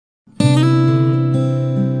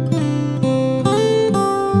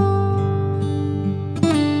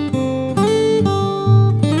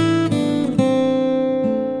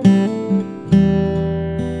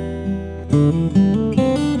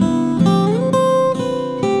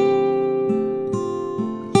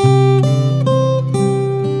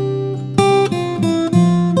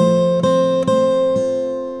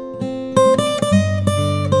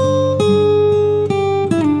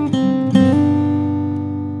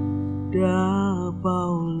đã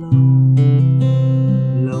bao lâu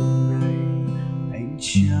lòng này anh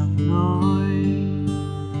chẳng nói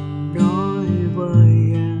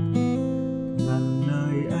với em ngàn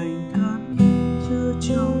lời anh cất chứa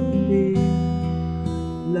trong tim.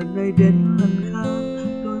 Lần này đến lần khác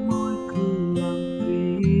đôi môi cứ lặng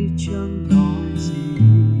vì chẳng nói gì,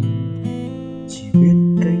 chỉ biết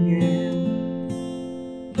cạnh em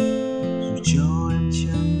dù cho em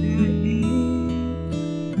chẳng để ý.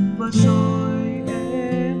 Và rồi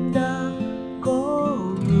em đã có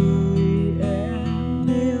người em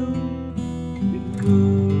yêu, đừng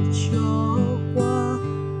cứ cho qua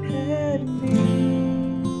hết đi.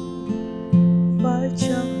 Phải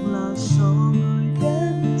chăng là do người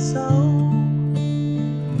đến sau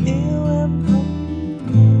yêu em không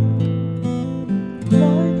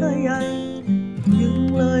nói với anh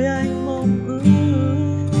những lời anh mong ước,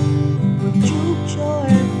 và chúc cho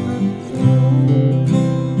em hạnh phúc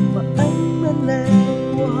và anh bên lề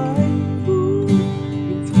của hạnh phúc.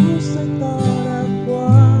 Những phút giây ta đã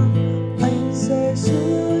qua anh sẽ giữ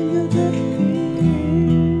như thước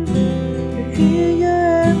phim, để khi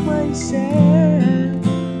nhớ em anh sẽ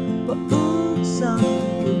và ước rằng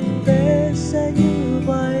thực tế sẽ như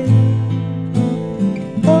vậy.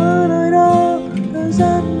 Ở nơi đó thời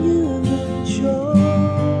gian như ngừng trôi.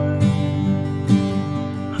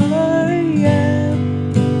 Hỡi em,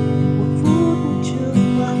 một phút đứng trước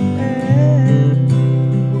mặt em,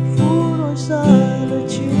 một phút nỗi sợ lời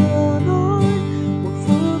chưa nói, một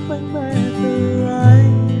phút mạnh mẽ từ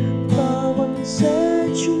anh, ta vẫn sẽ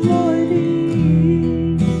chung lối đi.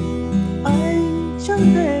 Anh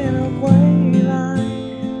chẳng thể nào quay lại,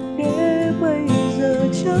 để bây giờ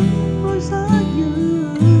chẳng nói giá như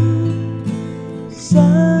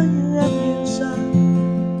em hiểu rằng,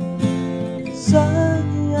 giá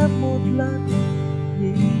như em một lần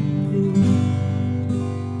nhìn được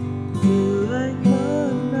từ anh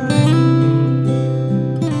mất anh.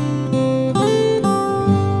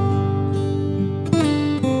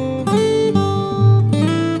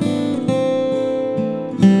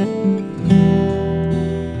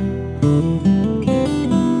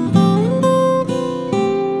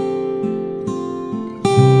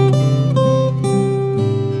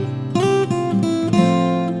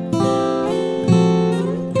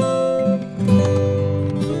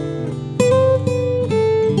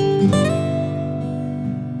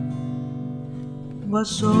 Và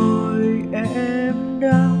rồi em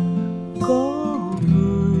đã có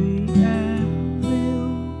người em yêu,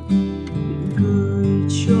 định cười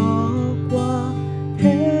cho qua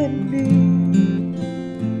hết đi.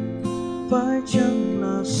 Phải chăng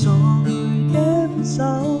là do người đến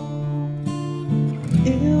sau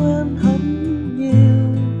yêu em hẳn nhiều,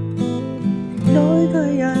 nói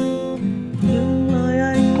với anh những lời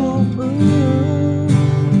anh mong ước,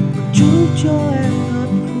 chúc cho em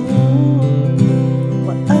hạnh phúc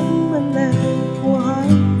và anh bên lề của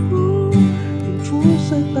hạnh phúc. Những phút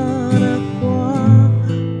giây ta đã qua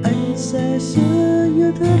anh sẽ giữ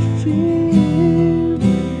như thước phim,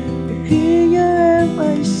 để khi nhớ em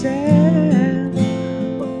anh sẽ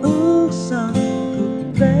và ước rằng thực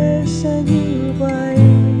tế sẽ như vậy.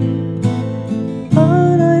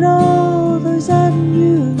 Ở nơi đó thời gian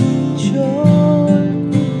như ngừng trôi.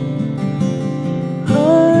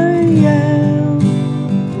 Hỡi em,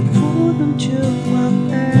 một phút đứng trước mặt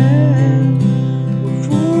em, một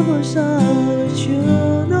phút nỗi sợ lời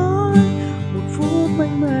chưa nói, một phút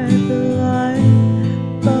mạnh mẽ từ anh,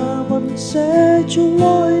 ta vẫn sẽ chung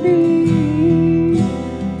lối đi.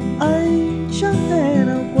 Anh chẳng thể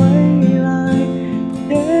nào quay lại,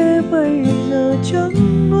 để bây giờ chẳng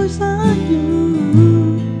nói giá như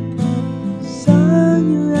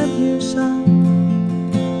em hiểu rằng,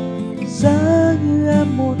 giá như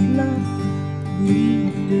em một lần nhìn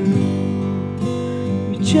được.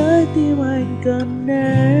 Vì trái tim anh cần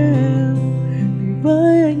em, vì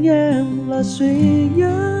với anh em là duy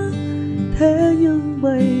nhất. Thế nhưng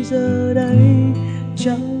bây giờ đây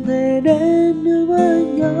chẳng thể đến được với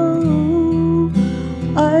nhau.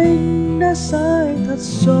 Anh đã sai thật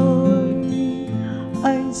rồi,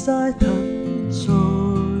 anh sai thật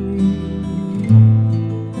rồi.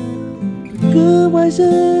 Cứ mãi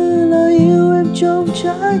giữ lời yêu em trong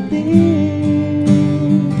trái tim.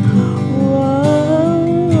 Một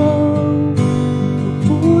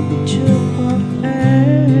phút đứng trước mặt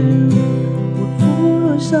em, một phút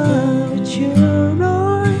nỗi sợ chưa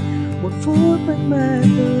nói, một phút mạnh mẽ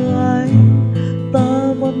từ anh,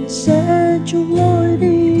 ta vẫn sẽ chung lối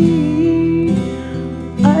đi.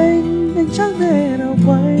 Anh chẳng thể nào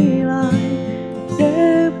quay lại,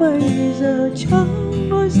 để bây giờ chẳng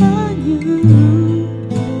nói giá như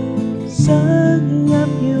em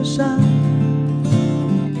yêu xa,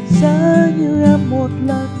 giá như em một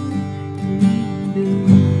lần